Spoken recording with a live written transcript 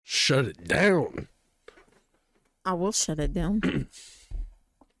shut it down. I will shut it down.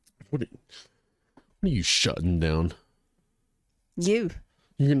 What are you shutting down? You.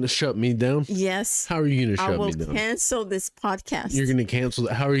 You're going to shut me down? Yes. How are you going to shut me I down? will cancel this podcast. You're going to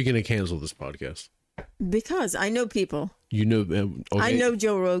cancel. How are you going to cancel this podcast? Because I know people. You know, okay. I know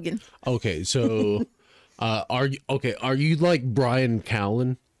Joe Rogan. Okay, so are you like Brian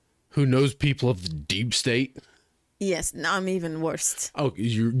Callen, who knows people of the deep state? Yes, no, I'm even worst. Oh,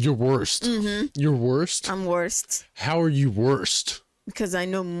 you're worst. Mm-hmm. You're worst. I'm worst How are you worst? because I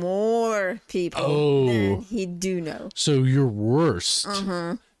know more people than he do know. So you're worst.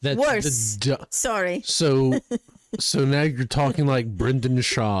 That's Worse. Sorry. So now you're talking like Brendan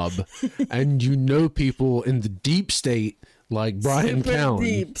Schaub, and you know people in the deep state like Brian Super Callen.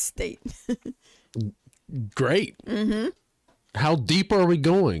 deep state. Great. Mm-hmm. How deep are we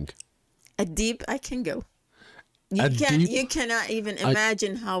going? A deep I can go. You cannot even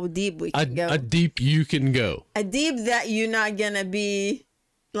imagine how deep we can go. A deep you can go. A deep that you're not gonna be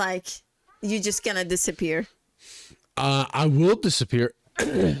like you're just gonna disappear. I will disappear.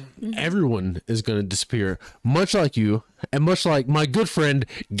 Everyone is going to disappear, much like you, and much like my good friend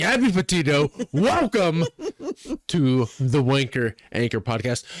Gabby Petito. Welcome to the Wanker Anchor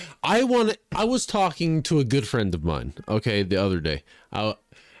podcast. I was talking to a good friend of mine, okay, the other day,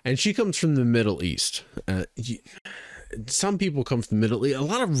 and she comes from the Middle East. Some people come from the Middle East. A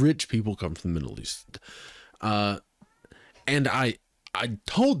lot of rich people come from the Middle East. And I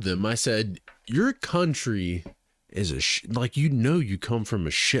told them, I said, your country is like, you come from a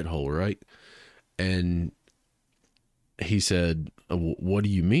shithole, right? And he said, what do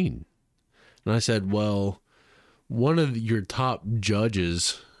you mean? And I said, well, one of your top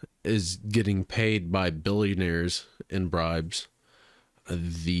judges is getting paid by billionaires in bribes.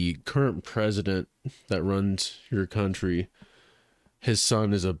 The current president that runs your country, his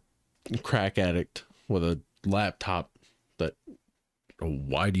son is a crack addict with a laptop. That,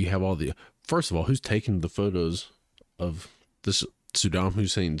 why do you have all the, first of all, who's taking the photos of this Saddam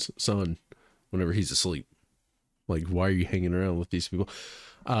Hussein's son whenever he's asleep? Like, why are you hanging around with these people?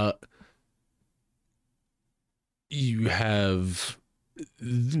 You have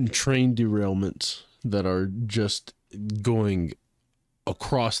train derailments that are just going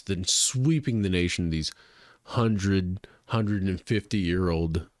across sweeping the nation. These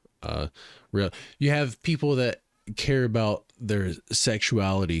 150-year-old rail. You have people that care about their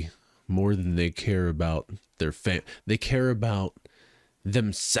sexuality more than they care about their they care about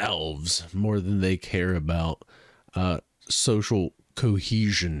themselves more than they care about social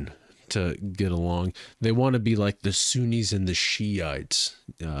cohesion to get along. They want to be like the Sunnis and the Shiites.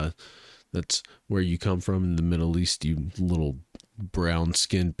 That's where you come from in the Middle East, you little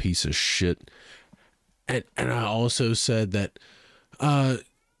brown-skinned piece of shit. And I also said that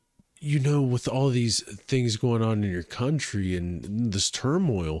with all these things going on in your country and this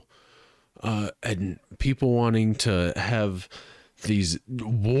turmoil, and people wanting to have these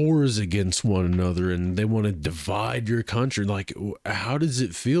wars against one another, and they want to divide your country. Like, how does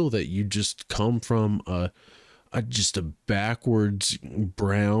it feel that you just come from just a backwards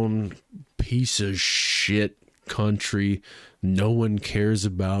brown piece of shit country no one cares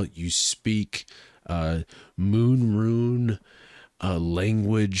about? You speak moon rune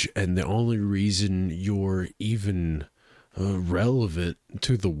language, and the only reason you're even relevant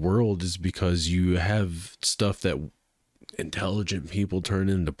to the world is because you have stuff that intelligent people turn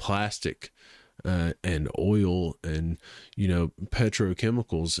into plastic and oil and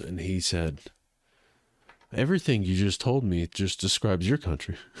petrochemicals. And he said, everything you just told me just describes your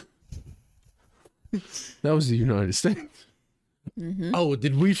country. That was the United States. Mm-hmm. Oh,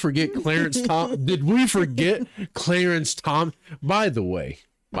 did we forget Clarence Tom? Did we forget Clarence Tom? By the way,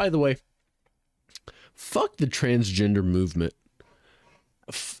 fuck the transgender movement.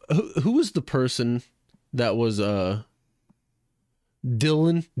 Who was the person that was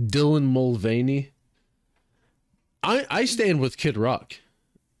Dylan Mulvaney? I stand with Kid Rock.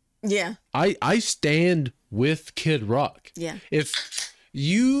 Yeah. I stand with Kid Rock. Yeah. If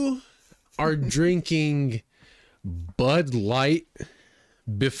you are drinking Bud Light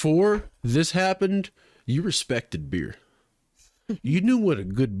before this happened, you respected beer. You knew what a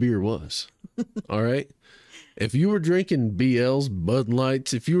good beer was. All right. If you were drinking BL's, Bud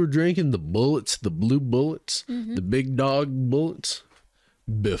Lights, if you were drinking the Bullets, the blue Bullets, the big dog Bullets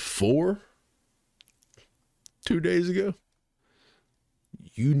before 2 days ago,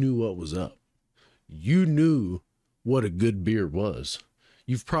 you knew what was up. You knew what a good beer was.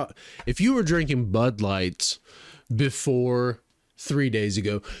 If you were drinking Bud Lights before 3 days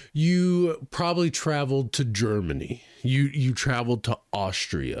ago, you probably traveled to Germany. You traveled to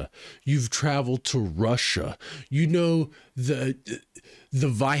Austria. You've traveled to Russia. You know the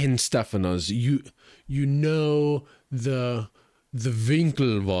Weihenstephanas. You know the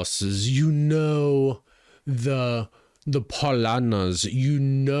Winkelwasses. You know the Paulanas. You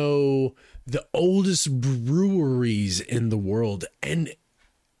know the oldest breweries in the world, and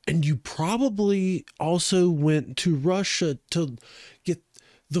you probably also went to Russia to get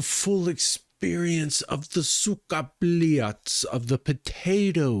the full experience of the sukapliats of the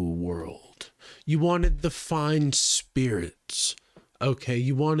potato world. You wanted the fine spirits. Okay,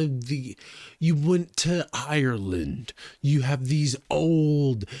 you went to Ireland. You have these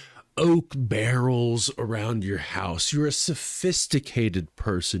old oak barrels around your house. You're a sophisticated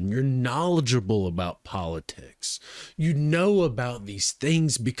person. You're knowledgeable about politics. You know about these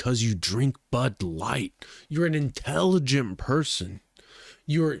things because you drink Bud Light. You're an intelligent person.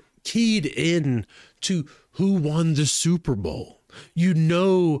 You're keyed in to who won the Super Bowl. You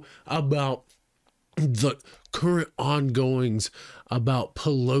know about the current ongoings about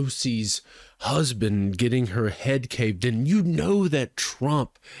Pelosi's husband getting her head caved in. You know that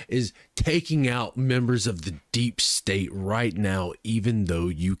Trump is taking out members of the deep state right now, even though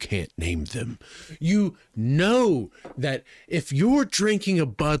you can't name them. You know that if you're drinking a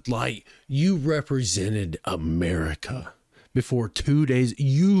Bud Light, you represented America. Before 2 days,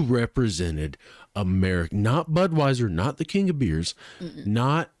 you represented America, not Budweiser, not the king of beers,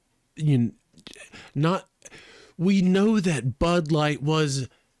 not. We know that Bud Light was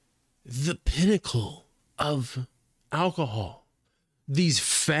the pinnacle of alcohol. These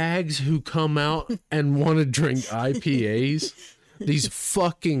fags who come out and want to drink IPAs, these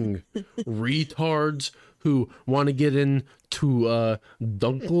fucking retards who want to get into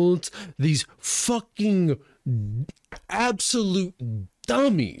Dunkels, these fucking absolute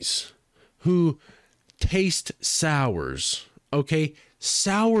dummies who taste sours, okay?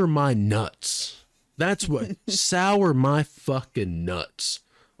 Sour my nuts. That's what, sour my fucking nuts.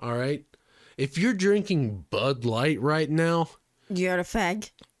 All right? If you're drinking Bud Light right now, you're a fag.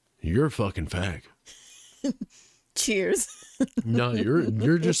 You're a fucking fag. Cheers. No, you're a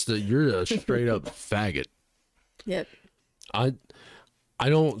straight up faggot. Yep. I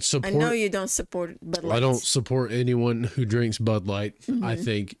don't support. I know you don't support Bud Light. I don't support anyone who drinks Bud Light. Mm-hmm. I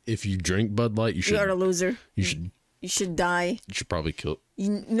think if you drink Bud Light, you're a loser. You should die. You should probably kill.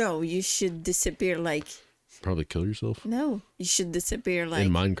 No, you should disappear like. Probably kill yourself. No, you should disappear like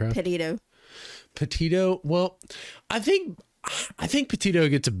in Minecraft. Petito. Petito. Well, I think Petito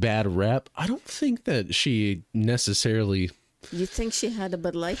gets a bad rap. I don't think that she necessarily. You think she had a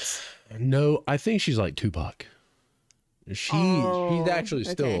Bud Light? No, I think she's like Tupac. She's actually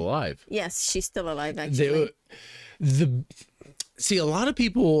still alive. Yes, she's still alive. Actually, see, a lot of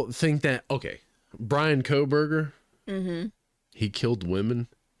people think that Brian Kohberger. Mm-hmm. He killed women.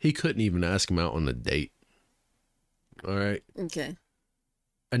 He couldn't even ask him out on a date. All right. Okay.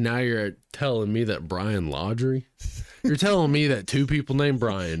 And now you're telling me that Brian Laundrie? You're telling me that two people named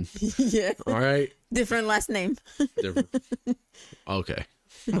Brian. Yeah. All right. Different last name. Different. Okay.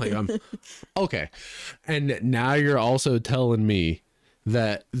 Okay. And now you're also telling me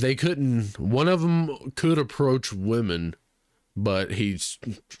that one of them could approach women, but he's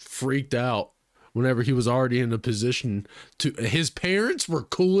freaked out whenever he was already in a position to. His parents were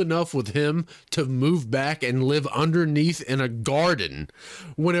cool enough with him to move back and live underneath in a garden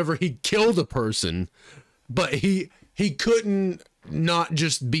whenever he killed a person, but he couldn't not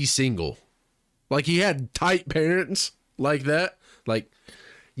just be single. Like, he had tight parents like that. Like,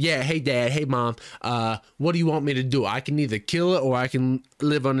 yeah, hey dad, hey mom, what do you want me to do? I can either kill it or I can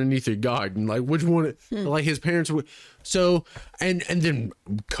live underneath your garden. Like, which one? Like, his parents were. So, and then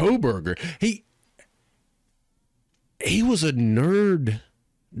Kohberger, he was a nerd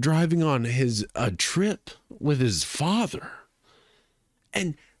driving on a trip with his father,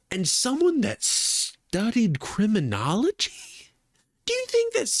 and someone that studied criminology. Do you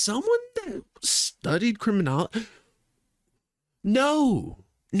think that someone that studied criminology? No.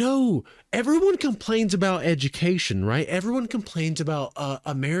 Everyone complains about education, right? Everyone complains about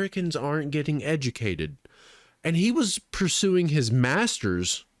Americans aren't getting educated, and he was pursuing his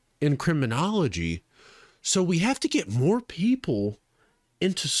master's in criminology. So we have to get more people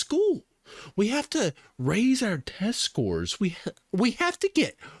into school. We have to raise our test scores. We have to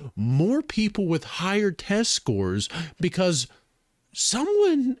get more people with higher test scores, because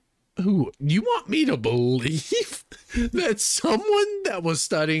someone Who you want me to believe that someone that was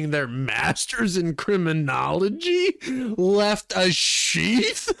studying their master's in criminology left a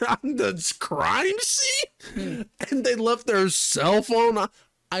sheath on the crime scene and they left their cell phone?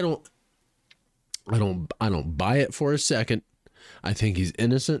 I don't buy it for a second. I think he's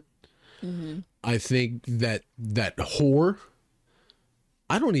innocent. I think that whore,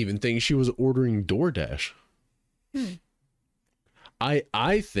 I don't even think she was ordering DoorDash.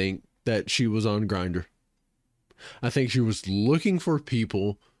 I think that she was on Grindr. I think she was looking for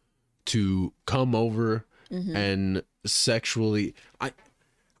people to come over and sexually.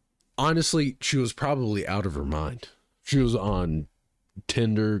 Honestly, she was probably out of her mind. She was on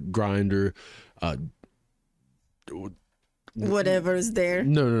Tinder, Grindr, whatever's there.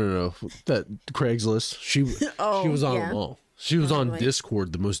 No. That Craigslist. She was on them all. She was on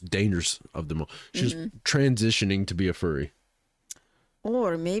Discord, the most dangerous of them all. She was transitioning to be a furry.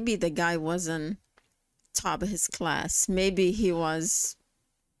 Or maybe the guy wasn't top of his class. Maybe he was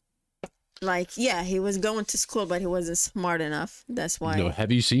he was going to school, but he wasn't smart enough. That's why. No,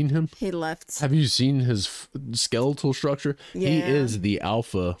 have you seen him? He left. Have you seen his skeletal structure? Yeah. He is the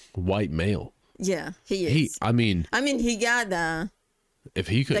alpha white male. Yeah, he is. I mean, he got if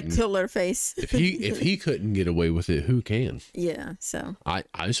he couldn't, the killer face. if he couldn't get away with it, who can? Yeah, so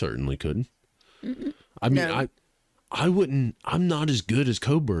I certainly couldn't. I mean, no. I wouldn't. I'm not as good as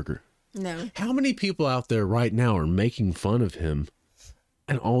Kohberger. No. How many people out there right now are making fun of him,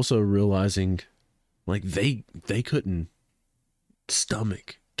 and also realizing, like they couldn't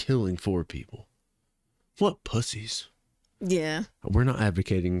stomach killing 4 people? What pussies! Yeah, we're not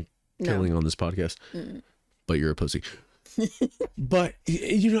advocating killing on this podcast, but you're a pussy. But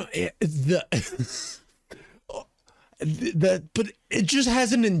you know but it just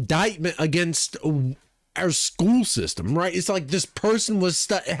has an indictment against our school system, right? It's like this person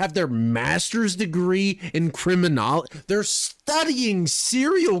have their master's degree in criminology. They're studying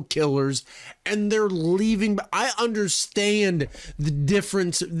serial killers and they're leaving. I understand the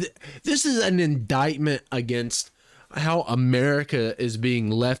difference. This is an indictment against how America is being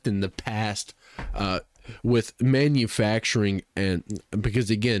left in the past with manufacturing, and because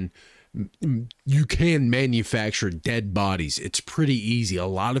again, you can manufacture dead bodies. It's pretty easy. A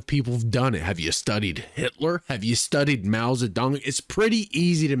lot of people have done it. Have you studied Hitler? Have you studied Mao Zedong? It's pretty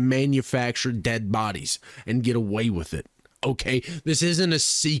easy to manufacture dead bodies and get away with it. Okay, this isn't a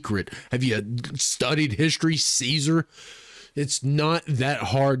secret. Have you studied history? Caesar? It's not that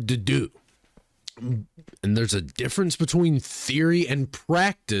hard to do. And there's a difference between theory and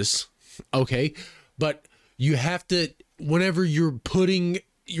practice, okay? But you have to, whenever you're putting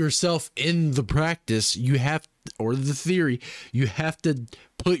yourself in the practice, or the theory, you have to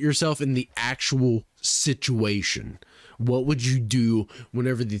put yourself in the actual situation. What would you do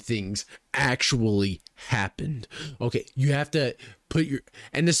whenever the things actually happened? Okay, you have to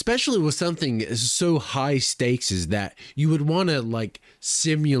and especially with something as so high stakes as that, you would want to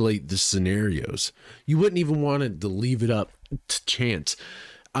simulate the scenarios. You wouldn't even want to leave it up to chance.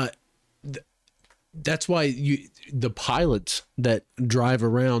 That's why the pilots that drive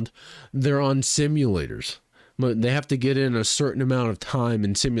around, they're on simulators. But they have to get in a certain amount of time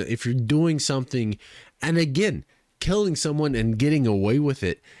and simulate. If you're doing something, and again, killing someone and getting away with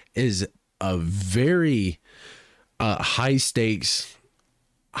it is a very high stakes,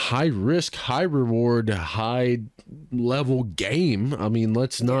 high risk, high reward, high level game. I mean,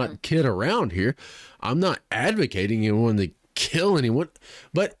 let's not kid around here. I'm not advocating anyone to kill anyone,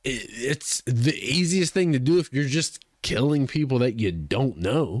 but it's the easiest thing to do if you're just killing people that you don't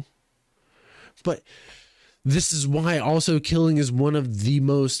know. But this is why also killing is one of the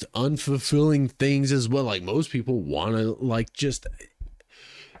most unfulfilling things as well. Like, most people want to just,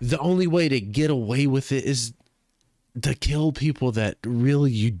 the only way to get away with it is to kill people that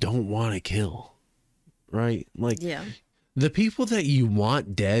really you don't want to kill, right? The people that you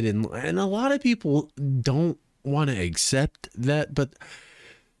want dead, and a lot of people don't want to accept that, but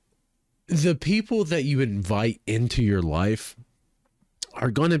the people that you invite into your life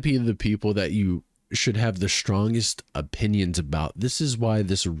are going to be the people that you should have the strongest opinions about. This is why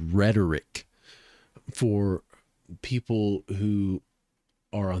this rhetoric for people who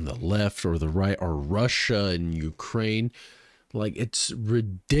are on the left or the right, or Russia and Ukraine, it's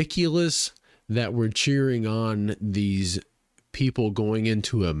ridiculous that we're cheering on these people going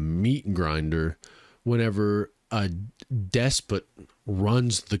into a meat grinder whenever a despot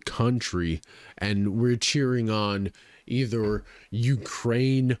runs the country, and we're cheering on either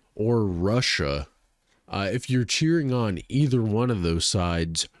Ukraine or Russia. If you're cheering on either one of those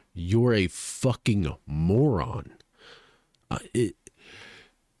sides, you're a fucking moron.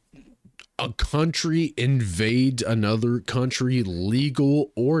 a country invades another country,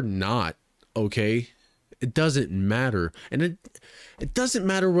 legal or not, okay? It doesn't matter. And it doesn't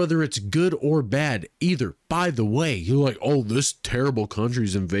matter whether it's good or bad either. By the way, you're like, oh, this terrible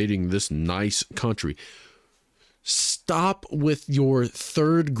country's invading this nice country. Stop with your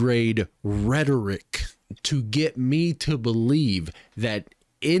third grade rhetoric to get me to believe that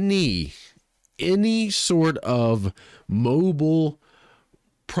any sort of mobile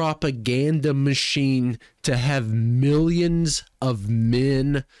propaganda machine to have millions of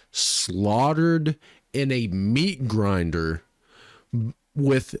men slaughtered in a meat grinder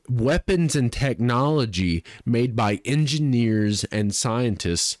with weapons and technology made by engineers and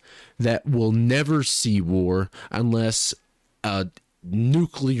scientists that will never see war unless a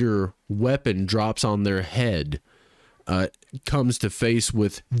nuclear weapon drops on their head, comes to face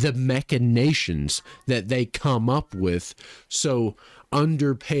with the machinations that they come up with. So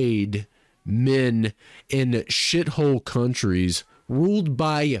underpaid men in shithole countries ruled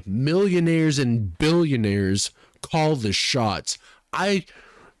by millionaires and billionaires call the shots.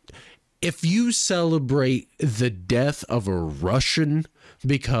 If you celebrate the death of a Russian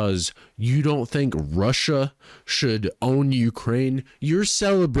because you don't think Russia should own Ukraine, you're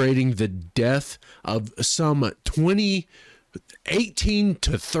celebrating the death of some 18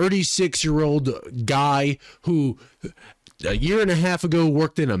 to 36-year-old guy who a year and a half ago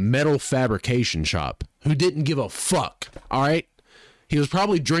worked in a metal fabrication shop, who didn't give a fuck, all right? He was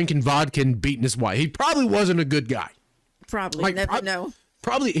probably drinking vodka and beating his wife. He probably wasn't a good guy. Probably, like, never know.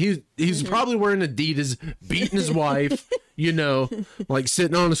 Probably he's probably wearing Adidas, beating his wife, you know, like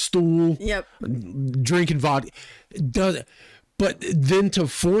sitting on a stool, yep, drinking vodka. But then to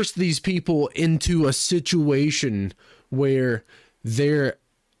force these people into a situation where they're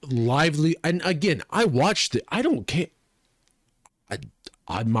lively, and again, I watched it. I don't care.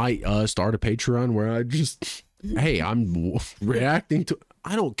 I might start a Patreon where I just, hey, I'm reacting to.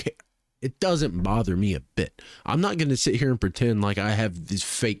 I don't care. It doesn't bother me a bit. I'm not going to sit here and pretend like I have this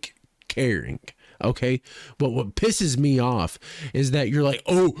fake caring, okay? But what pisses me off is that you're like,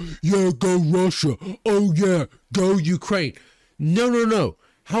 oh, yeah, go Russia. Oh, yeah, go Ukraine. No.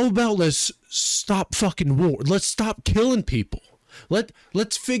 How about let's stop fucking war? Let's stop killing people.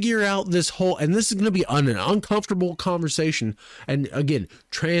 Let's figure out this whole, and this is going to be an uncomfortable conversation. And again,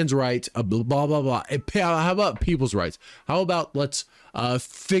 trans rights, blah, blah, blah. How about people's rights? How about let's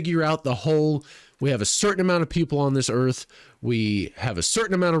figure out the whole, we have a certain amount of people on this earth. We have a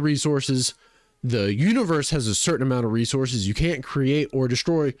certain amount of resources. The universe has a certain amount of resources. You can't create or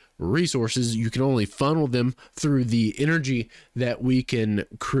destroy resources. You can only funnel them through the energy that we can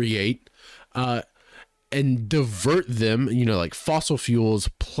create. And divert them, you know, like fossil fuels,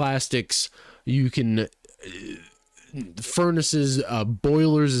 plastics. You can, furnaces,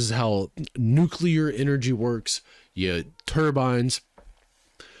 boilers is how nuclear energy works. Yeah, turbines.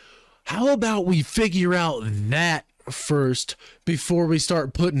 How about we figure out that first before we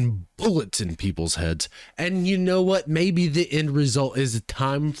start putting bullets in people's heads? And you know what? Maybe the end result is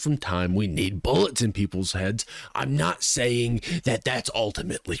time from time we need bullets in people's heads. I'm not saying that that's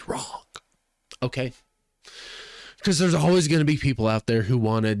ultimately wrong. Okay? Because there's always going to be people out there who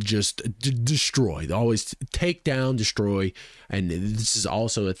want to just destroy. They always take down, destroy. And this is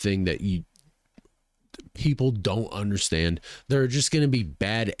also a thing that people don't understand. There are just going to be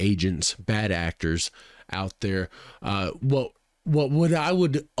bad agents, bad actors out there. What I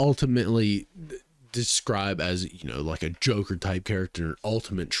would ultimately describe as, you know, like a Joker type character, an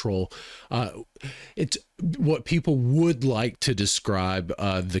ultimate troll. It's what people would like to describe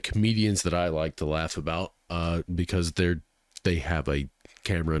the comedians that I like to laugh about, because they have a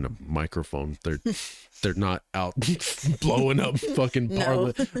camera and a microphone. They're not out blowing up fucking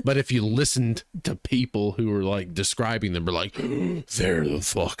parliament. No. But if you listened to people who are like describing them, are like, they're the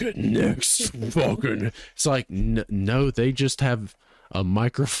fucking next fucking. It's like, no, they just have a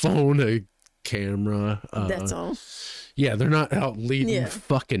microphone, a camera. That's all. Yeah, they're not out leading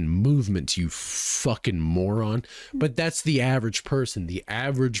fucking movements, you fucking moron. But that's the average person. The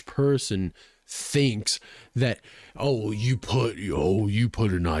average person thinks that, you put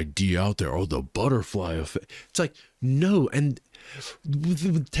an idea out there, the butterfly effect. It's like, no. And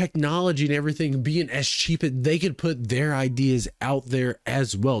with technology and everything being as cheap, they could put their ideas out there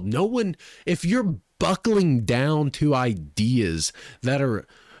as well. No one, if you're buckling down to ideas that are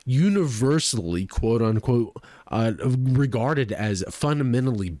universally, quote unquote, regarded as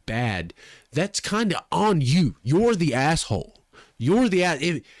fundamentally bad, that's kind of on you. You're the asshole. You're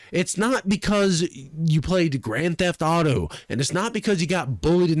the it's not because you played Grand Theft Auto, and it's not because you got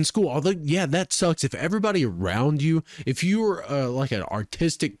bullied in school. Although, yeah, that sucks. If everybody around you, if you're like an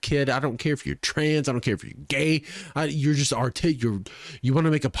artistic kid, I don't care if you're trans, I don't care if you're gay, you're just you want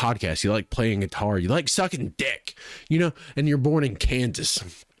to make a podcast, you like playing guitar, you like sucking dick, you know, and you're born in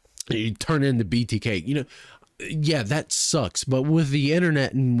Kansas, you turn into BTK, you know. Yeah, that sucks. But with the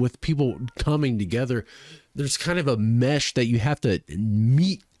internet and with people coming together, there's kind of a mesh that you have to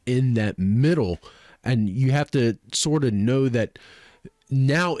meet in that middle. And you have to sort of know that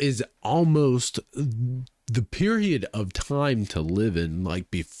now is almost the period of time to live in. Like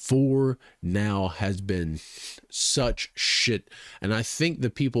before now has been such shit. And I think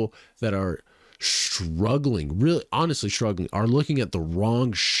the people that are struggling, really honestly struggling, are looking at the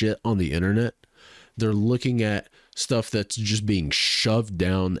wrong shit on the internet. They're looking at stuff that's just being shoved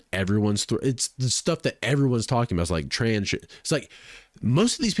down everyone's throat. It's the stuff that everyone's talking about. It's like trans shit. It's like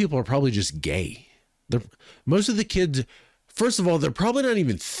most of these people are probably just gay. Most of the kids, first of all, they're probably not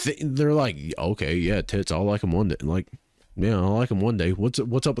even. They're like, okay, yeah, tits. I'll like them one day. Like, yeah, I'll like them one day. What's up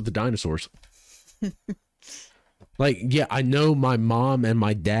with the dinosaurs? Like, yeah, I know my mom and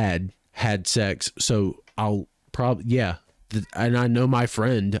my dad had sex, so I'll probably and I know my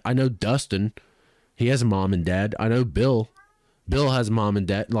friend. I know Dustin. He has a mom and dad. I know Bill. Bill has a mom and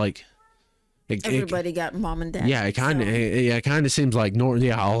dad. Like everybody got mom and dad. Yeah, it kind of seems like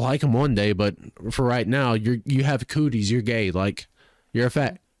I'll like him one day, but for right now, you have cooties. You're gay. Like you're a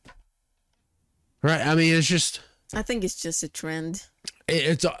fat. Right. I mean, it's just. I think it's just a trend.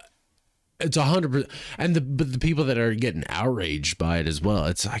 It's 100%, and the people that are getting outraged by it as well.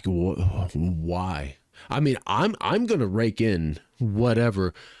 It's like, why? I mean, I'm gonna rake in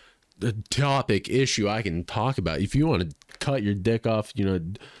whatever the topic issue I can talk about. If you want to cut your dick off, you know,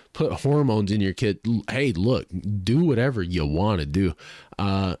 put hormones in your kid, hey, look, do whatever you want to do.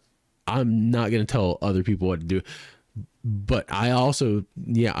 I'm not going to tell other people what to do, but I also,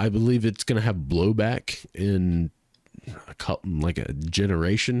 I believe it's going to have blowback in like a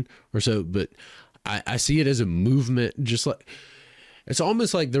generation or so, but I see it as a movement, just like, it's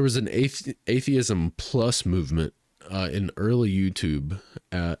almost like there was an atheism plus movement in early YouTube,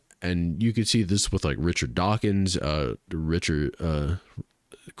 and you could see this with like Richard Dawkins, Christopher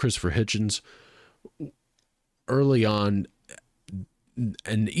Hitchens early on.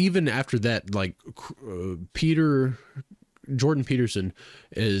 And even after that, like Jordan Peterson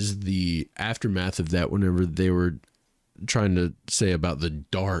is the aftermath of that, whenever they were trying to say about the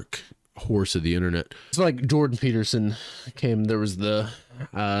dark horse of the internet. It's like Jordan Peterson came, there was in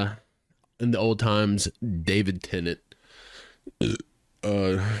the old times, David Tennant,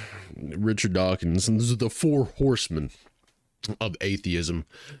 Richard Dawkins, and these are the four horsemen of atheism.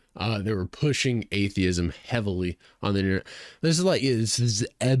 They were pushing atheism heavily on the internet. This is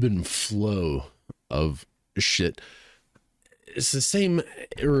ebb and flow of shit. It's the same.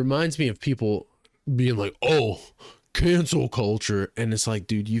 It reminds me of people being like, "Oh, cancel culture," and it's like,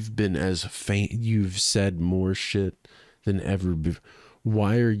 dude, you've been you've said more shit than ever before.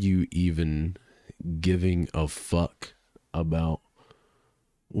 Why are you even giving a fuck about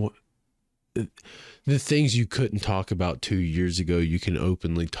what? The things you couldn't talk about 2 years ago, you can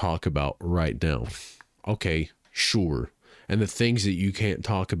openly talk about right now. Okay, sure. And the things that you can't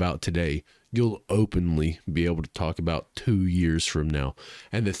talk about today, you'll openly be able to talk about 2 years from now.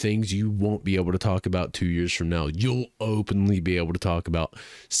 And the things you won't be able to talk about 2 years from now, you'll openly be able to talk about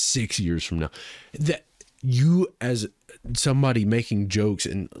 6 years from now. That you, as somebody making jokes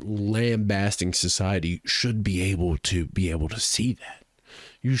and lambasting society, should be able to see that.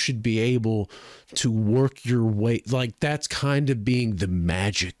 You should be able to work your way. Like, that's kind of being the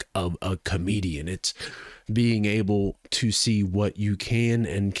magic of a comedian. It's being able to see what you can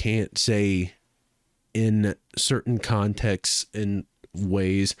and can't say in certain contexts and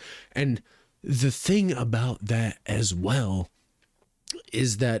ways. And the thing about that as well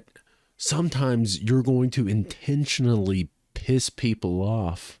is that sometimes you're going to intentionally piss people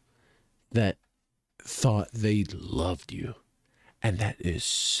off that thought they loved you. And that is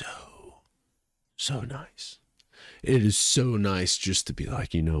so nice. It is so nice just to be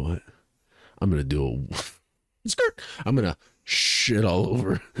like, you know what? I'm going to do a skirt. I'm going to shit all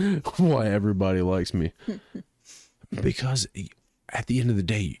over why everybody likes me. Because at the end of the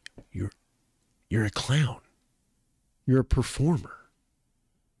day, you're a clown. You're a performer.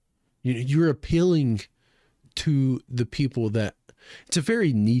 You're appealing to the people that, it's a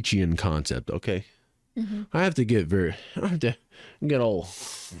very Nietzschean concept, okay? Mm-hmm. I have to get all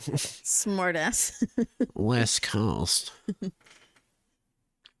smart ass. West Coast.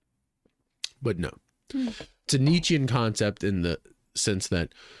 But no, it's a Nietzschean concept in the sense that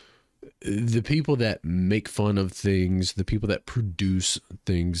the people that make fun of things, the people that produce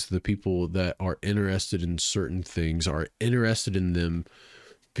things, the people that are interested in certain things are interested in them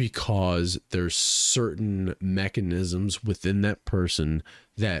because there's certain mechanisms within that person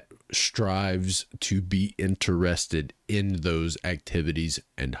that strives to be interested in those activities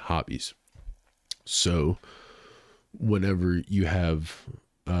and hobbies. So whenever you have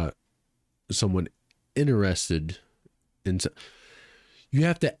someone interested in, you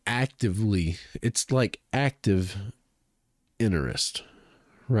have to actively, it's like active interest,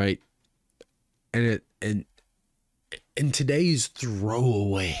 right? And in today's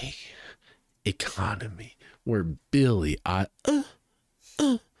throwaway economy where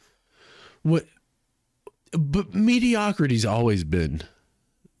what, but mediocrity's always been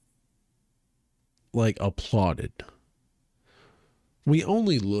like applauded. We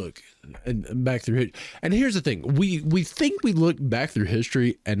only look back through it. And here's the thing. We think we look back through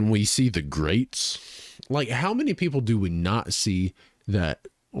history and we see the greats. Like, how many people do we not see that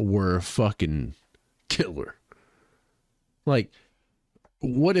were fucking killer? Like,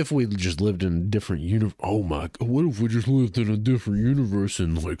 what if we just lived in a different universe? Oh my God. What if we just lived in a different universe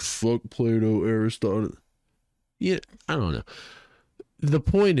and like fuck Plato, Aristotle? Yeah, I don't know. The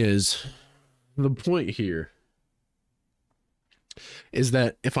point here is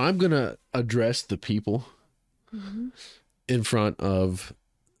that if I'm going to address the people in front of,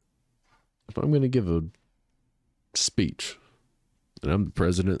 if I'm going to give a speech and I'm the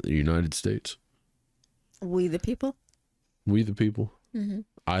president of the United States. We the people? We the people.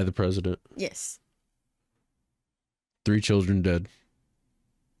 I the president. Yes. 3 children dead.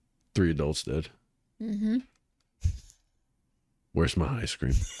 3 adults dead. Where's my ice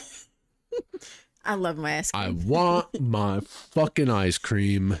cream? I love my ice cream. I want my fucking ice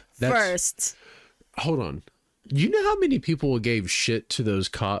cream. First. Hold on. You know how many people gave shit to those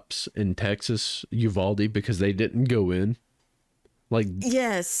cops in Texas, Uvalde, because they didn't go in? Like,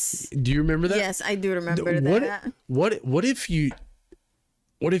 yes. Do you remember that? Yes, I do remember that. What if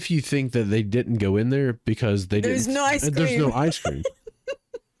you think that they didn't go in there because There's no ice cream. There's no ice cream.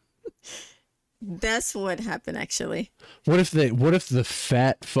 That's what happened, actually. What if the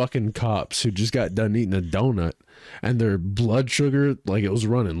fat fucking cops who just got done eating a donut and their blood sugar, like, it was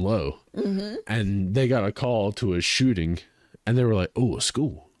running low, and they got a call to a shooting, and they were like, "Oh, a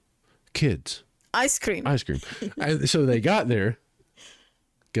school, kids, ice cream." And so they got there.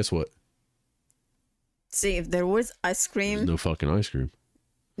 Guess what? See, if there was ice cream, There's no fucking ice cream.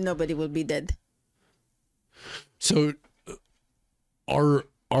 Nobody will be dead. So,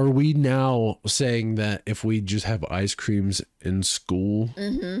 are we now saying that if we just have ice creams in school,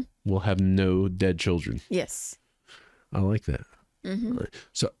 we'll have no dead children? Yes. I like that. Right.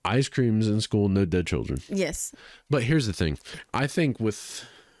 So ice creams in school, no dead children. Yes. But here's the thing. I think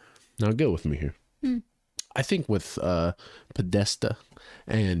now go with me here. I think with Podesta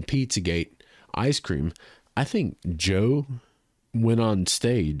and Pizzagate ice cream, I think Joe went on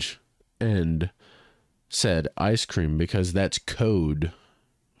stage and said ice cream because that's code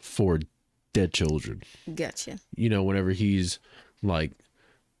for dead children. Gotcha. You know, whenever he's like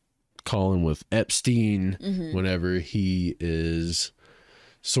calling with Epstein, whenever he is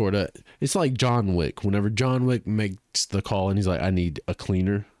sort of, it's like John Wick. Whenever John Wick makes the call and he's like, I need a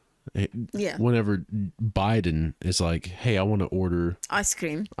cleaner. Yeah. Whenever Biden is like, hey, I want to order ice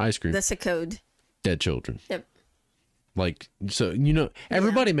cream. That's a code. Dead children. Yep. Like, so, you know,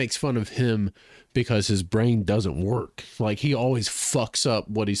 everybody makes fun of him because his brain doesn't work. Like, he always fucks up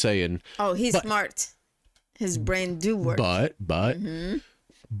what he's saying. Oh, he's smart. His brain do work. But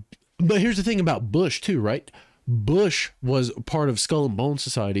here's the thing about Bush too, right? Bush was part of Skull and Bone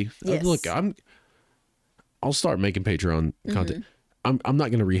Society. Yes. Look, I'll start making Patreon content. I'm not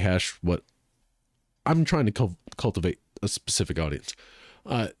going to rehash what I'm trying to cultivate a specific audience.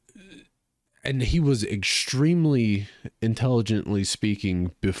 And he was extremely intelligently speaking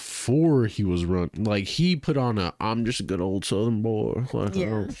before he was run. Like, he put on I'm just a good old Southern boy. Like, I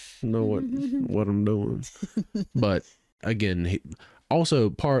don't know what I'm doing. But again, he also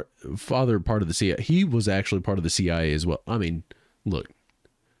part of the CIA. He was actually part of the CIA as well. I mean, look,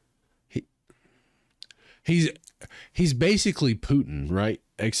 he's basically Putin, right?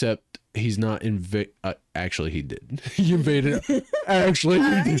 Except he's not actually he did. He invaded. Actually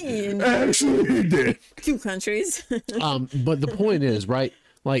he did. 2 countries. But the point is, right?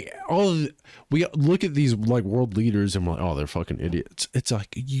 Like, we look at these like world leaders and we're like, oh, they're fucking idiots. It's like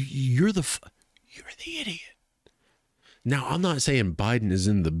you're the idiot. Now, I'm not saying Biden is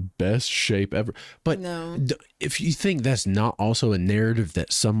in the best shape ever, but No. if you think that's not also a narrative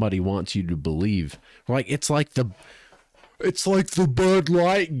that somebody wants you to believe, like it's like the Bud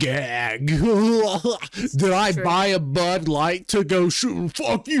Light gag. Did I buy a Bud Light to go shoot?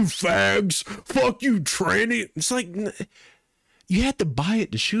 Fuck you, fags. Fuck you, tranny. It's like, you had to buy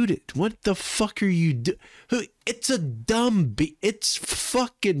it to shoot it. What the fuck are you doing? It's a dumb it's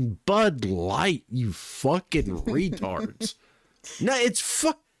fucking Bud Light, you fucking retards. No, it's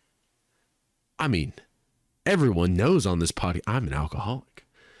I mean, everyone knows on this podcast I'm an alcoholic.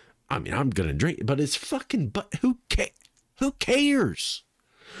 I mean, I'm gonna drink, but it's fucking, but who cares?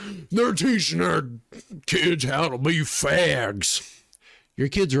 They're teaching their kids how to be fags. Your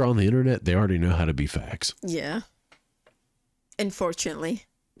kids are on the internet. They already know how to be fags. Yeah. Unfortunately.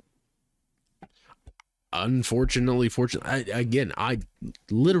 Unfortunately, fortunately, I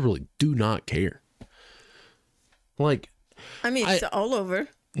literally do not care. Like, I mean, it's all over.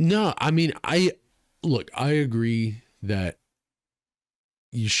 No, I mean, I agree that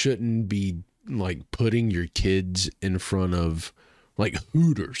you shouldn't be like putting your kids in front of like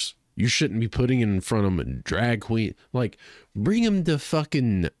Hooters. You shouldn't be putting it in front of a drag queen. Like, bring them to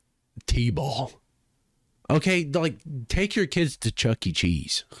fucking T-ball. Okay, like take your kids to Chuck E.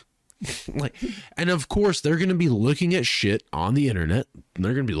 Cheese. Like, and of course they're going to be looking at shit on the internet.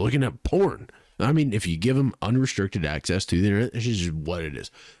 They're going to be looking at porn. I mean, if you give them unrestricted access to the internet, it's just what it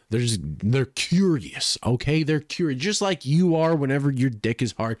is. They're curious. Okay, they're curious, just like you are whenever your dick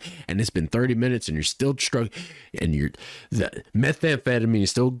is hard and it's been 30 minutes and you're still struggling and the methamphetamine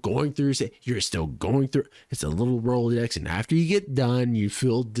is still going through. You're still going through. It's a little Rolodex, and after you get done, you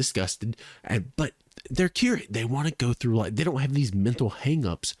feel disgusted. But they're curious. They want to go through they don't have these mental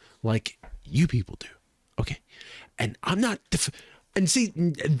hangups like you people do. Okay. And I'm not, and see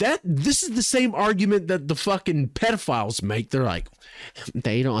this is the same argument that the fucking pedophiles make. They're like,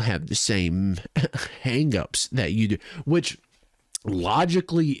 they don't have the same hangups that you do, which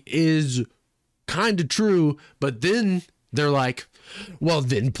logically is kind of true. But then they're like, well,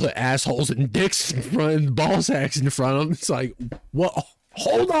 then put assholes and dicks in front and ball sacks in front of them. It's like, well,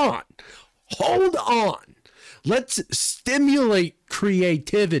 hold on. Let's stimulate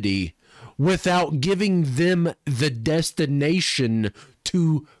creativity without giving them the destination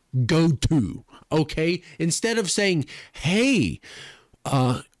to go to. Okay? Instead of saying, hey,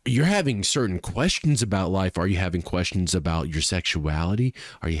 you're having certain questions about life. Are you having questions about your sexuality?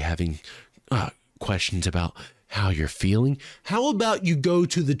 Are you having questions about how you're feeling? How about you go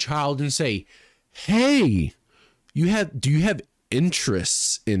to the child and say, hey, do you have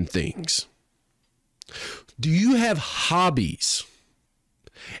interests in things? Do you have hobbies?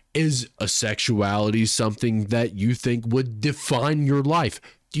 Is a sexuality something that you think would define your life?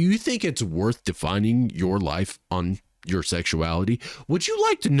 Do you think it's worth defining your life on your sexuality? Would you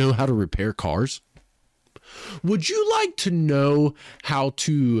like to know how to repair cars? Would you like to know how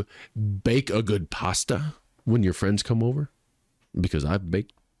to bake a good pasta when your friends come over? Because I've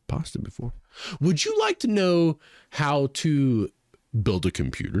baked pasta before. Would you like to know how to build a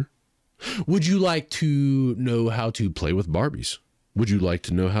computer? Would you like to know how to play with Barbies? Would you like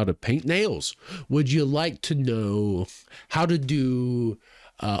to know how to paint nails? Would you like to know how to do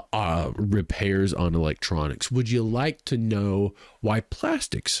repairs on electronics? Would you like to know why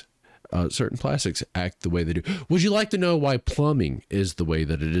certain plastics act the way they do? Would you like to know why plumbing is the way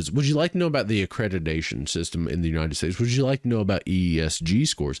that it is? Would you like to know about the accreditation system in the United States? Would you like to know about ESG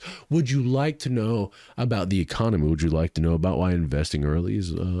scores? Would you like to know about the economy? Would you like to know about why investing early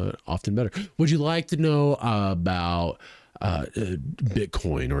is often better? Would you like to know about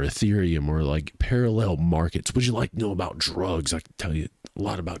Bitcoin or Ethereum or like parallel markets? Would you like to know about drugs? I can tell you a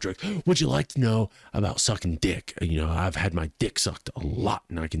lot about drugs. Would you like to know about sucking dick? You know, I've had my dick sucked a lot,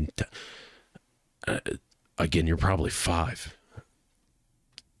 and I can again, you're probably 5,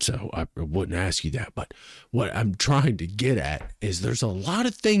 so I wouldn't ask you that. But what I'm trying to get at is there's a lot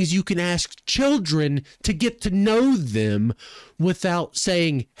of things you can ask children to get to know them without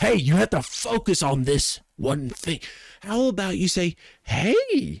saying, hey, you have to focus on this one thing. How about you say,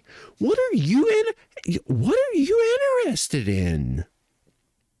 hey, what are you interested in?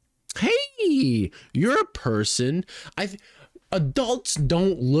 Hey, you're a person. Adults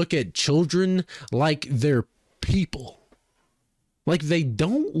don't look at children like they're people. Like, they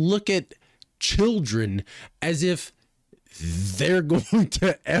don't look at children as if they're going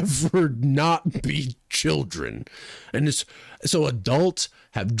to ever not be children. And so adults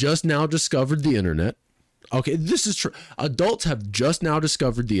have just now discovered the internet. Okay, this is true. Adults have just now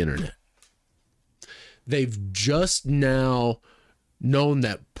discovered the internet. They've just now known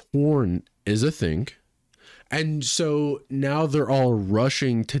that porn is a thing. And so now they're all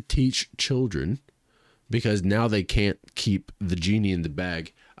rushing to teach children because now they can't keep the genie in the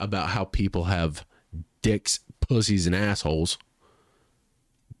bag about how people have dicks, pussies, and assholes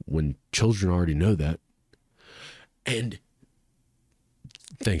when children already know that. And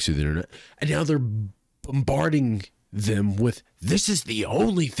thanks to the internet. And now they're bombarding them with, this is the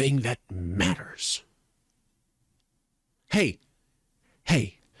only thing that matters. Hey,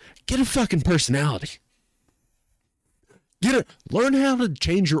 get a fucking personality. Learn how to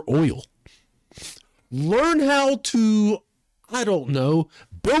change your oil. Learn how to, I don't know,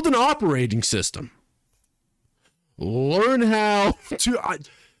 build an operating system. Learn how to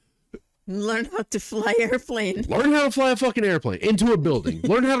Learn how to fly airplane. learn how to fly a fucking airplane into a building.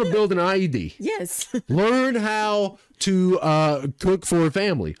 Learn how to build an IED. Yes. Learn how to cook for a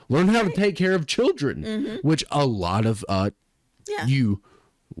family. Learn how to take care of children, which a lot of Yeah. you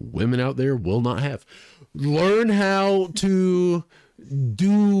women out there will not have. Learn how to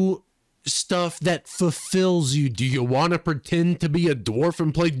do stuff that fulfills you. Do you want to pretend to be a dwarf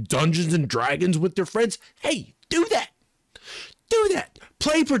and play Dungeons and Dragons with your friends? Hey, do that. Do that.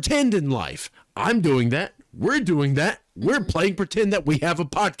 Play pretend in life. I'm doing that. We're doing that. We're playing pretend that we have a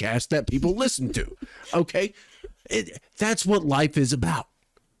podcast that people listen to. Okay? That's what life is about.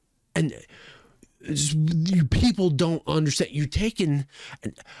 And you people don't understand. You're taking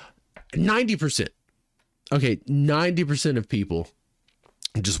 90%. Okay, 90% of people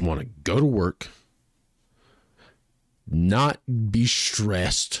just want to go to work, not be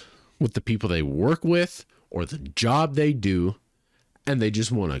stressed with the people they work with or the job they do, and they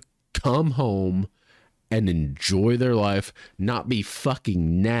just want to come home and enjoy their life, not be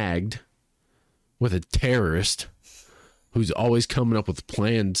fucking nagged with a terrorist who's always coming up with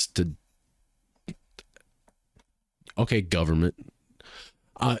plans to, okay, government.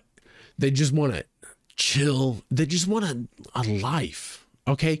 They just want to chill. They just want a life.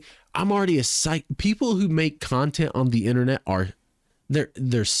 Okay. I'm already a people who make content on the internet are,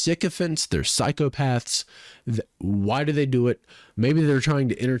 they're sycophants. They're psychopaths. Why do they do it? Maybe they're trying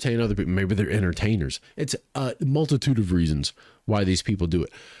to entertain other people. Maybe they're entertainers. It's a multitude of reasons why these people do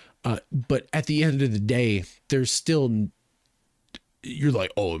it. But at the end of the day, there's still, you're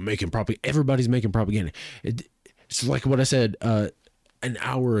like, oh, everybody's making propaganda. It's like what I said an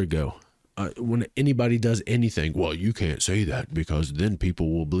hour ago. When anybody does anything, well, you can't say that because then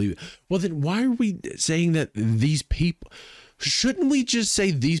people will believe it. Well, then why are we saying that these people, shouldn't we just say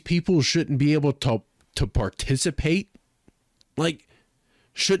these people shouldn't be able to participate? Like,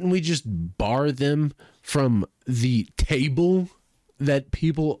 shouldn't we just bar them from the table that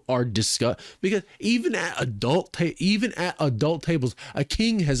people are discussing? Because even at adult tables, a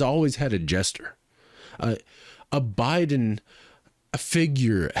king has always had a jester. A Biden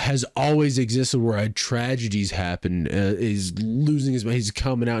figure has always existed where a tragedies happen, is losing his, he's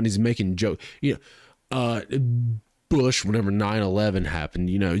coming out and he's making jokes. Bush, whenever 9/11 happened,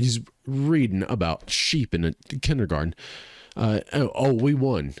 he's reading about sheep in a kindergarten. We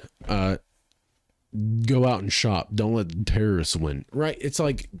won. Go out and shop. Don't let the terrorists win. Right? It's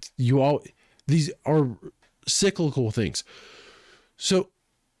like these are cyclical things. So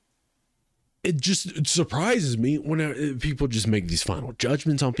it just surprises me when people just make these final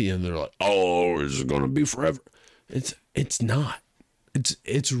judgments on people and they're like, oh, it's going to be forever. It's not.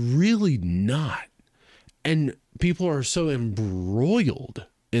 It's really not. And people are so embroiled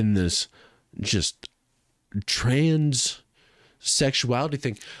in this just trans sexuality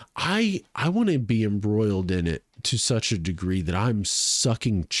thing. I want to be embroiled in it to such a degree that I'm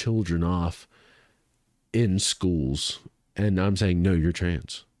sucking children off in schools and I'm saying, no, you're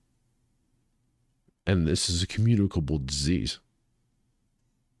trans. And this is a communicable disease.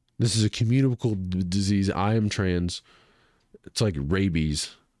 This is a communicable disease. I am trans. It's like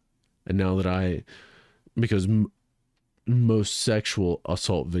rabies. And now that because most sexual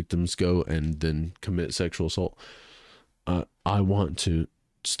assault victims go and then commit sexual assault, I want to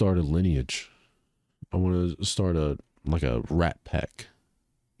start a lineage. I want to start a rat pack.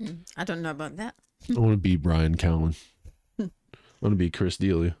 I don't know about that. I want to be Brian Callen. I want to be Chris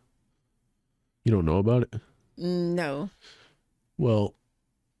D'Elia. You don't know about it? No. Well,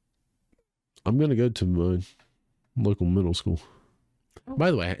 I'm going to go to my local middle school. Oh. By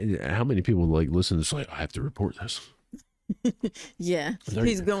the way, how many people listen to this? Like, I have to report this. Yeah.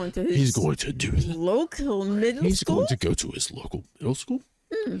 He's going to do it. Local middle school? He's going to go to his local middle school?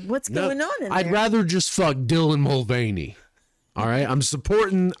 What's going on in there? I'd rather just fuck Dylan Mulvaney. All right? I'm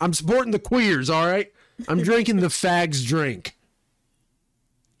supporting the queers, all right? I'm drinking the fags drink.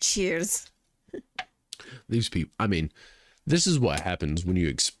 Cheers. These people, I mean, This is what happens when you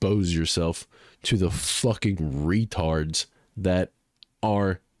expose yourself to the fucking retards that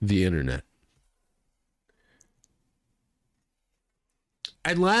are the internet.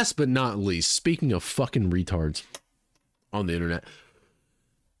 And last but not least, speaking of fucking retards on the internet,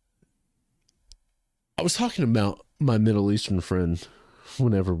 I was talking about my Middle Eastern friend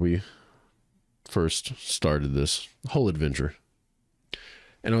whenever we first started this whole adventure.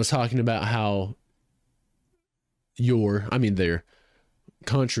 And I was talking about how their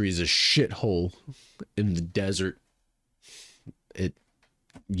country is a shithole in the desert.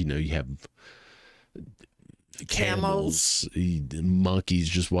 You have camels,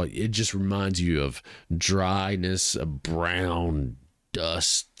 monkeys, it just reminds you of dryness, a brown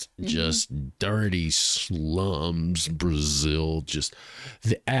dust, just dirty slums, Brazil, just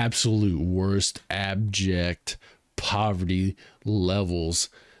the absolute worst abject poverty levels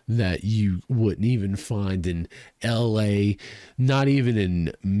that you wouldn't even find in LA, not even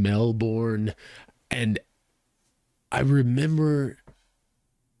in Melbourne. And I remember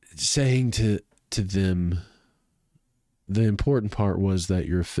saying to them, the important part was that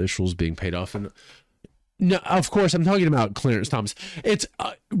your officials being paid off. And no, of course, I'm talking about Clarence Thomas. It's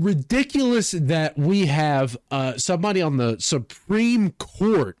ridiculous that we have somebody on the Supreme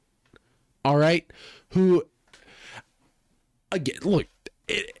Court, all right, who, again, look,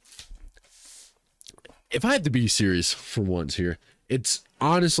 if I have to be serious for once here, it's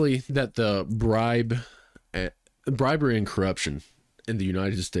honestly that the bribery and corruption in the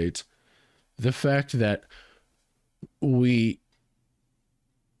United States, the fact that we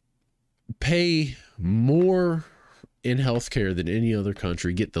pay more in healthcare than any other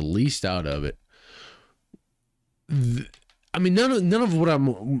country, get the least out of it. I mean, none of what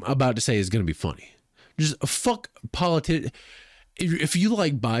I'm about to say is going to be funny. Just fuck politics. If you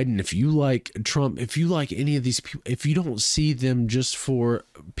like Biden, if you like Trump, if you like any of these people, if you don't see them just for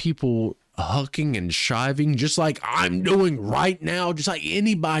people hucking and shiving, just like I'm doing right now, just like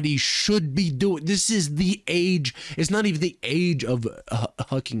anybody should be doing. This is the age. It's not even the age of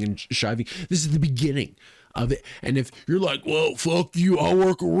hucking and shiving. This is the beginning of it. And if you're like, well, fuck you, I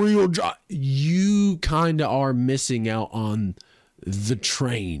work a real job, you kind of are missing out on the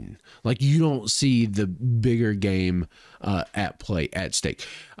train. Like, you don't see the bigger game at play, at stake.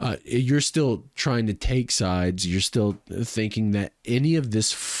 You're still trying to take sides. You're still thinking that any of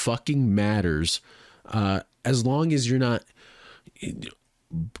this fucking matters, as long as you're not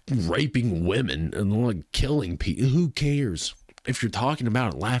raping women and like killing people. Who cares? If you're talking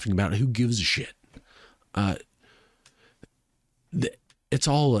about it, laughing about it, who gives a shit? It's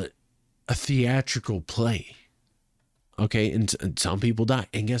all a theatrical play. Okay, and some people die,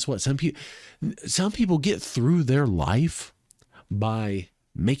 and guess what? Some people get through their life by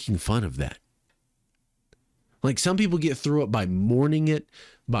making fun of that. Like, some people get through it by mourning it,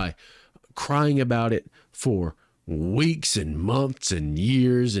 by crying about it for weeks and months and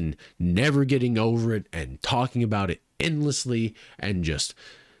years, and never getting over it, and talking about it endlessly, and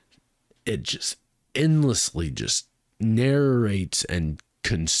it just endlessly just narrates and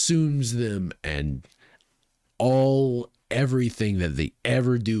consumes them, and everything that they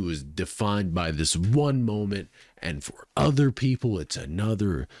ever do is defined by this one moment. And for other people, it's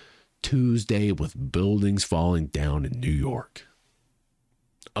another Tuesday with buildings falling down in New York.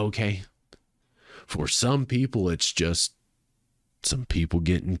 Okay. For some people, it's just some people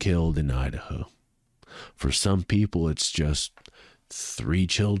getting killed in Idaho. For some people, it's just 3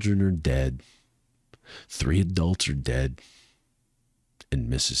 children are dead. 3 adults are dead in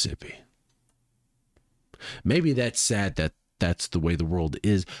Mississippi. Maybe that's sad that that's the way the world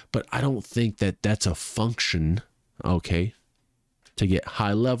is, but I don't think that that's a function, okay, to get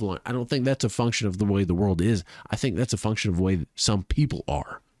high level. I don't think that's a function of the way the world is. I think that's a function of the way some people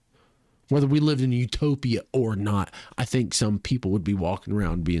are. Whether we lived in utopia or not, I think some people would be walking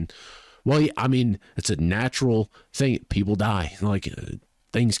around being, well, I mean, it's a natural thing. People die. Like,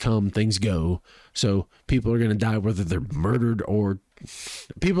 things come, things go. So people are going to die whether they're murdered, or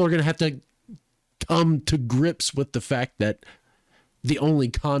people are going to have to come to grips with the fact that the only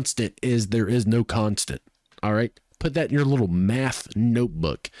constant is there is no constant. All right? Put that in your little math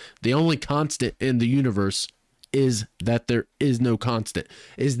notebook. The only constant in the universe is that there is no constant,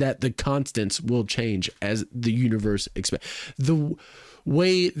 is that the constants will change as the universe expands. The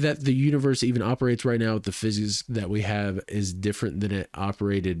way that the universe even operates right now with the physics that we have is different than it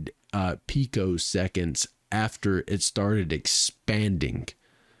operated picoseconds after it started expanding.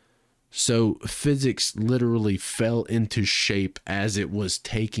 So physics literally fell into shape as it was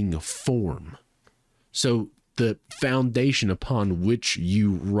taking a form. So the foundation upon which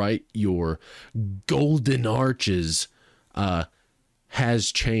you write your golden arches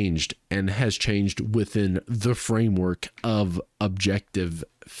has changed, and has changed within the framework of objective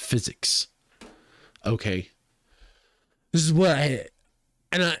physics. Okay. This is what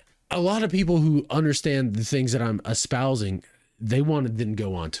a lot of people who understand the things that I'm espousing, they want to then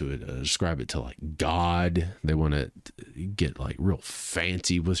go on to it, describe it to like God. They want to get like real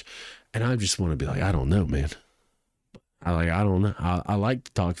fancy with, and I just want to be like, I don't know, man. I don't know. I like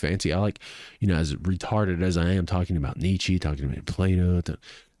to talk fancy. I like, as retarded as I am, talking about Nietzsche, talking about Plato,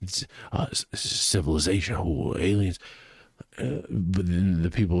 civilization, aliens. But then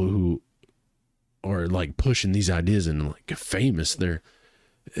the people who are like pushing these ideas and like famous, they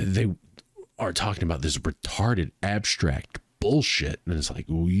are talking about this retarded abstract bullshit, and it's like,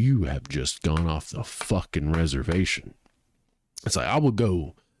 well, you have just gone off the fucking reservation. It's like, I will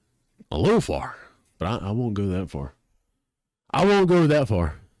go a little far, but I won't go that far. I won't go that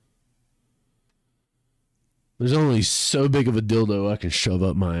far. There's only so big of a dildo I can shove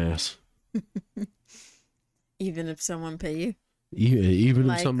up my ass. Even if someone pay you? Even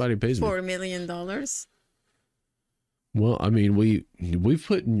like if somebody pays me. $4 million? Well, I mean, we've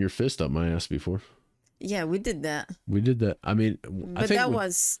put in your fist up my ass before. Yeah, we did that. We did that. I mean, but that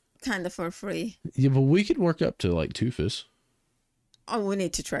was kind of for free. Yeah, but we could work up to like 2 fists. Oh, we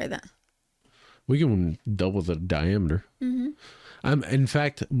need to try that. We can double the diameter. Mm-hmm. In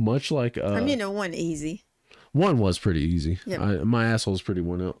fact, much like one easy. One was pretty easy. Yep. My asshole's pretty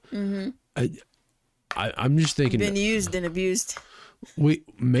worn out. Mm-hmm. I'm just thinking. Been used and abused. We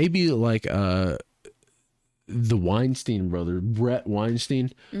maybe like the Weinstein brother, Brett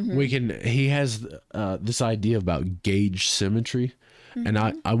Weinstein. Mm-hmm. He has this idea about gauge symmetry, mm-hmm.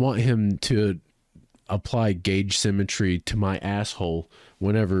 and I want him to apply gauge symmetry to my asshole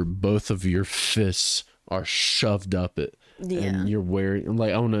whenever both of your fists are shoved up it. Yeah. And you're wearing,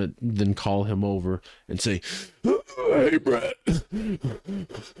 like, I want to then call him over and say, hey, Brett,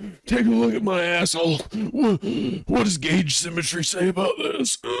 take a look at my asshole. What does gauge symmetry say about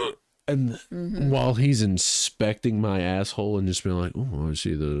this? And while he's inspecting my asshole and just being like, oh, I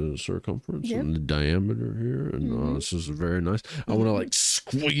see the circumference and the diameter here, and this is very nice. I want to like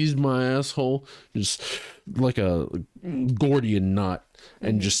squeeze my asshole just like a Gordian knot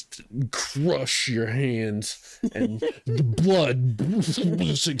and just crush your hands, and the blood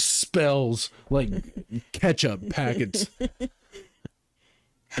just expels like ketchup packets.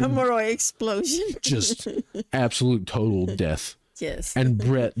 Hemorrhoid explosion. Just absolute total death. Yes. And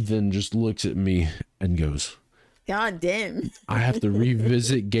Brett then just looks at me and goes, God damn. I have to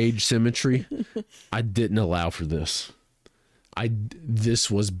revisit gauge symmetry. I didn't allow for this.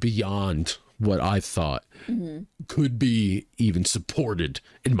 This was beyond what I thought could be even supported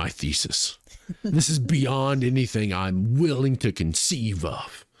in my thesis. This is beyond anything I'm willing to conceive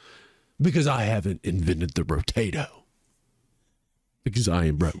of, because I haven't invented the rotato. Because I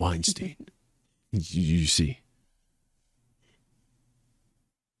am Brett Weinstein. You see.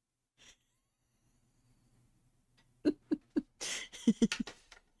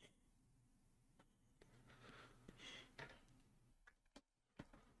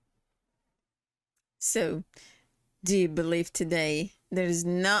 So, do you believe today there is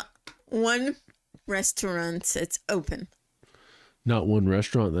not one restaurant that's open? Not one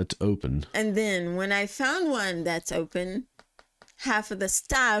restaurant that's open. And then when I found one that's open, half of the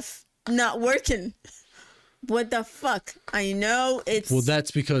staff not working. What the fuck? I know it's... Well,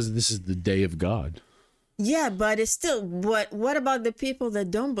 that's because this is the day of God. Yeah, but it's still... What about the people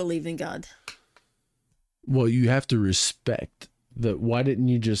that don't believe in God? Well, you have to respect that. Why didn't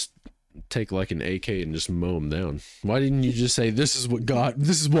you just take like an AK and just mow them down? Why didn't you just say, this is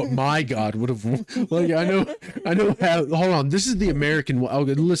what my God would have... Like, I know how... Hold on. This is the American way.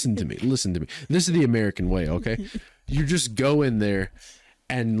 Okay, listen to me. This is the American way, okay? You just go in there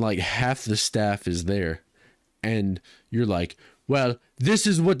and like half the staff is there and you're like, well, this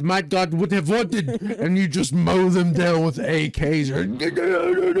is what my God would have wanted. And you just mow them down with AKs.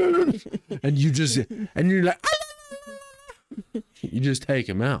 And you're like, you just take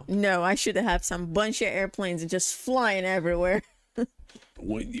them out. No, I should have some bunch of airplanes just flying everywhere.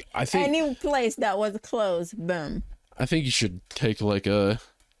 Well, I think any place that was closed, boom. I think you should take like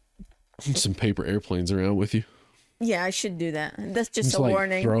some paper airplanes around with you. Yeah, I should do that. That's just a like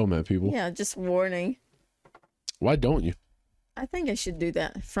warning. Throw them at people. Yeah, just warning. Why don't you? I think I should do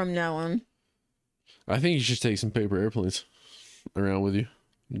that from now on. I think you should take some paper airplanes around with you.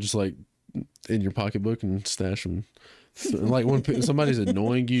 Just like in your pocketbook and stash them Like when somebody's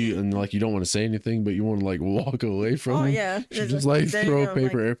annoying you and like you don't want to say anything, but you want to like walk away from Oh them. yeah. You just like There throw you a go,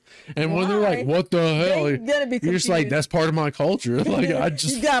 paper like, air. And when they're like, why? what the hell? They're gonna be You're just like, confused. that's part of my culture. Like I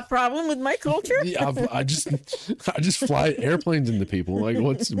just You got a problem with my culture? yeah, I just fly airplanes into people. Like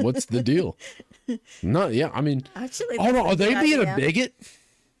what's the deal? No, yeah, I mean, Actually, hold on, that's are they good being a idea. bigot?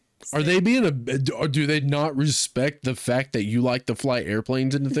 Are they being or do they not respect the fact that you like to fly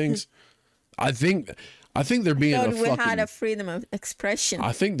airplanes into things? I think they're being Thought a we had fucking. a freedom of expression.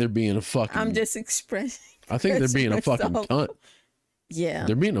 I think they're being a fucking. I'm just expressing. I think they're being a fucking myself. cunt. Yeah.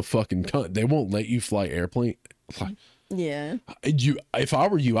 They're being a fucking cunt. They won't let you fly airplane. Yeah. If I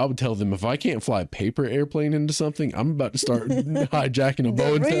were you, I would tell them if I can't fly a paper airplane into something, I'm about to start hijacking a The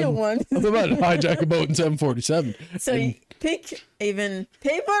Boeing. real one. I'm about to hijack a Boeing 747. So you pick even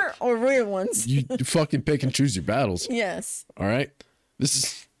paper or real ones. You fucking pick and choose your battles. Yes. All right. This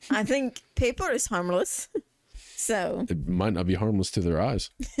is. I think paper is harmless. So It might not be harmless to their eyes,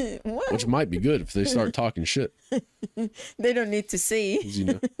 well, which might be good if they start talking shit. they don't need to see. 'Cause, you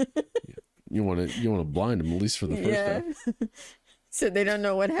know, you want to blind them at least for the first Yeah. time. So they don't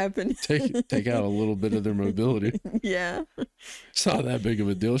know what happened. Take out a little bit of their mobility. Yeah. It's not that big of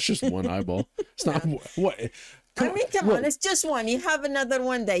a deal. It's just one eyeball. It's not what. I mean, come on, it's just one. You have another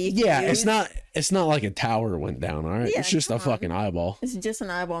one that you can Yeah, use. it's not like a tower went down. All right, Yeah, it's just a come on. fucking eyeball. It's just an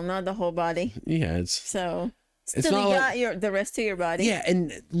eyeball, not the whole body. Yeah, it's So It's still not you like- got the rest of your body. yeah.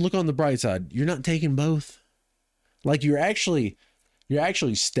 And look on the bright side. You're not taking both. Like you're actually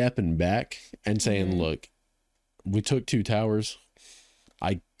stepping back and saying, look, we took 2 towers.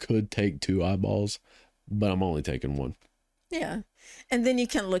 I could take 2 eyeballs, but I'm only taking 1. Yeah. And then you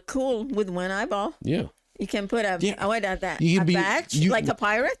can look cool with one eyeball. Yeah. You can put a Yeah. what are that? You can A be- badge you- like a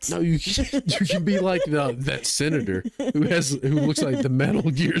pirate? No, you can be like that senator who looks like the Metal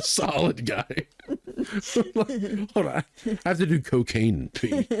Gear Solid guy. Hold on, I have to do cocaine and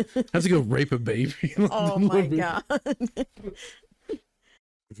pee. I have to go rape a baby. Oh my god.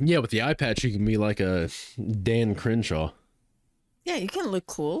 Yeah, with the eye patch, you can be like a Dan Crenshaw. Yeah, you can look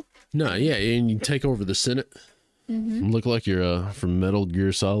cool. No, yeah, and you take over the Senate. Look like you're from Metal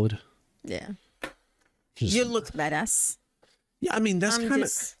Gear Solid. Yeah. Just- You look badass. Yeah, I mean that's I'm kind of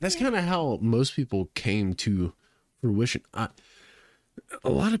just- how most people came to fruition. A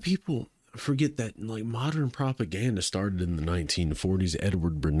lot of people forget that like modern propaganda started in the 1940s.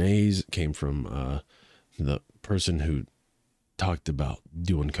 Edward Bernays came from the person who talked about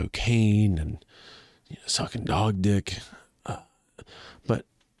doing cocaine and sucking dog dick. But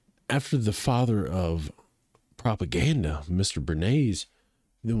after the father of propaganda, Mr. Bernays,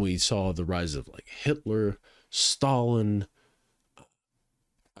 then we saw the rise of like Hitler, Stalin. I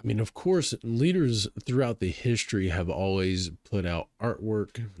mean, of course, leaders throughout the history have always put out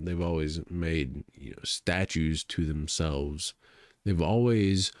artwork. They've always made, statues to themselves. They've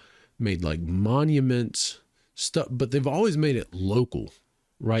always made like monuments, stuff, but they've always made it local,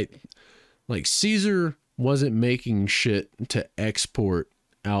 right? Like Caesar wasn't making shit to export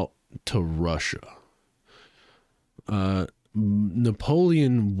out to Russia.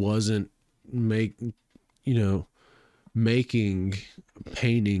 Napoleon wasn't making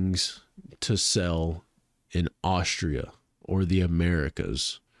paintings to sell in Austria or the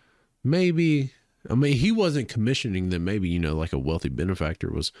Americas. Maybe, I mean, he wasn't commissioning them. Maybe, like a wealthy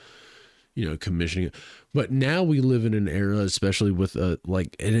benefactor was, commissioning it. But now we live in an era, especially with and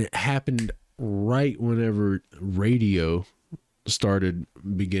it happened right whenever radio started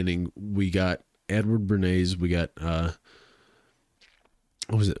beginning. We got Edward Bernays, we got,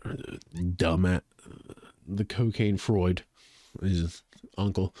 what was it? Dumbass, the cocaine Freud, his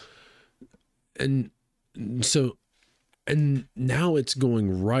uncle. And so, and now it's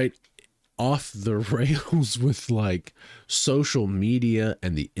going right off the rails with like social media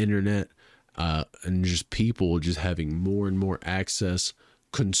and the internet, and just people just having more and more access,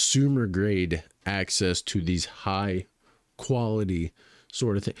 consumer grade access to these high quality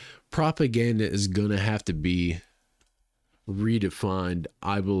sort of thing. Propaganda is going to have to be redefined,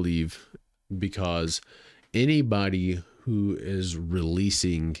 I believe, because anybody who is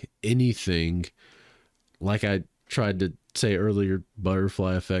releasing anything, like I tried to say earlier,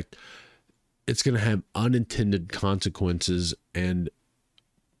 butterfly effect, it's going to have unintended consequences. And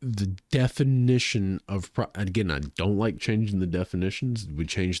the definition of, again, I don't like changing the definitions. We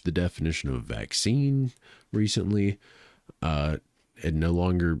changed the definition of vaccine recently. It no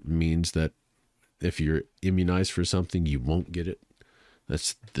longer means that if you're immunized for something, you won't get it.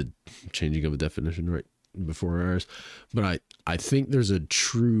 That's the changing of a definition right before ours. But I think there's a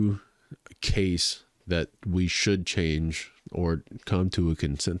true case that we should change or come to a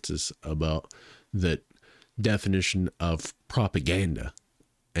consensus about, that definition of propaganda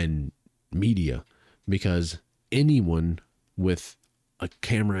and media, because anyone with a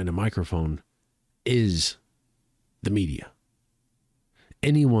camera and a microphone is the media.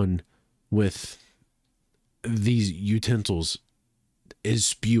 Anyone with these utensils is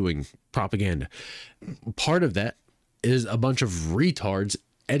spewing propaganda. Part of that is a bunch of retards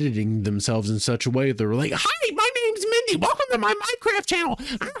editing themselves in such a way they're like, "Hi, my name's Mindy. Welcome to my Minecraft channel.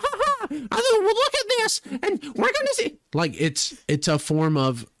 Well, look at this, and we're gonna see." Like it's a form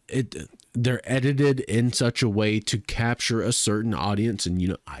of it. They're edited in such a way to capture a certain audience,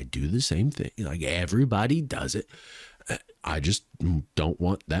 and I do the same thing. Like everybody does it. I just don't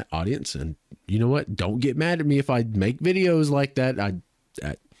want that audience, and you know what? Don't get mad at me if I make videos like that.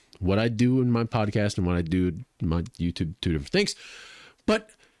 What I do in my podcast and what I do in my YouTube, two different things. But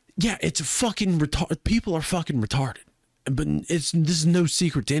yeah, it's fucking retarded. People are fucking retarded. But this is no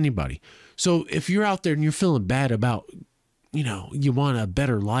secret to anybody. So if you're out there and you're feeling bad about, you want a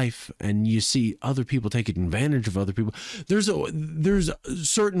better life and you see other people taking advantage of other people, there's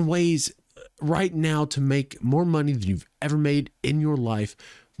certain ways right now to make more money than you've ever made in your life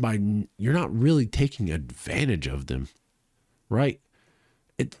by you're not really taking advantage of them, right?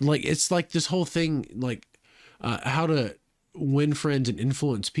 It's like this whole thing, like how to win friends and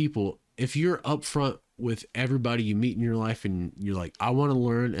influence people. If you're upfront with everybody you meet in your life and you're like, I want to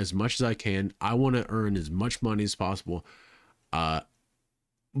learn as much as I can, I want to earn as much money as possible, but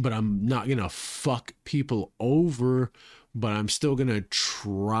I'm not gonna fuck people over, but I'm still gonna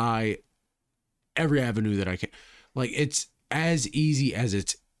try every avenue that I can. Like, it's as easy as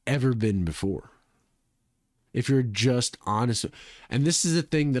it's ever been before. If you're just honest. And this is the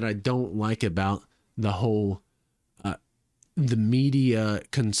thing that I don't like about the whole, the media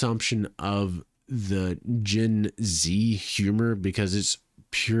consumption of the Gen Z humor, because it's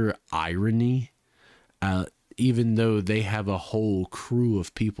pure irony. Even though they have a whole crew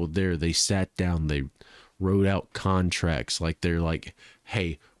of people there, they sat down, they wrote out contracts, like they're like,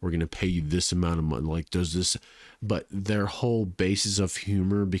 hey, we're going to pay you this amount of money, like does this, but their whole basis of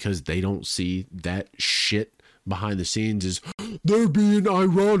humor, because they don't see that shit behind the scenes, is they're being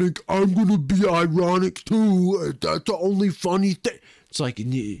ironic, I'm going to be ironic too, that's the only funny thing. It's like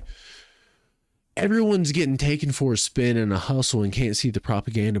everyone's getting taken for a spin and a hustle and can't see the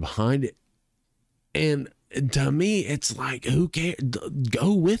propaganda behind it. And to me, it's like, who cares?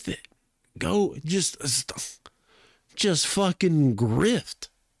 Go with it. Go, just fucking grift.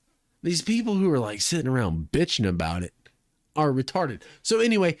 These people who are like sitting around bitching about it are retarded. So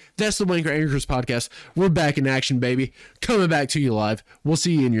anyway, that's the Wanker Anchors podcast. We're back in action, baby. Coming back to you live. We'll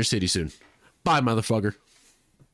see you in your city soon. Bye, motherfucker.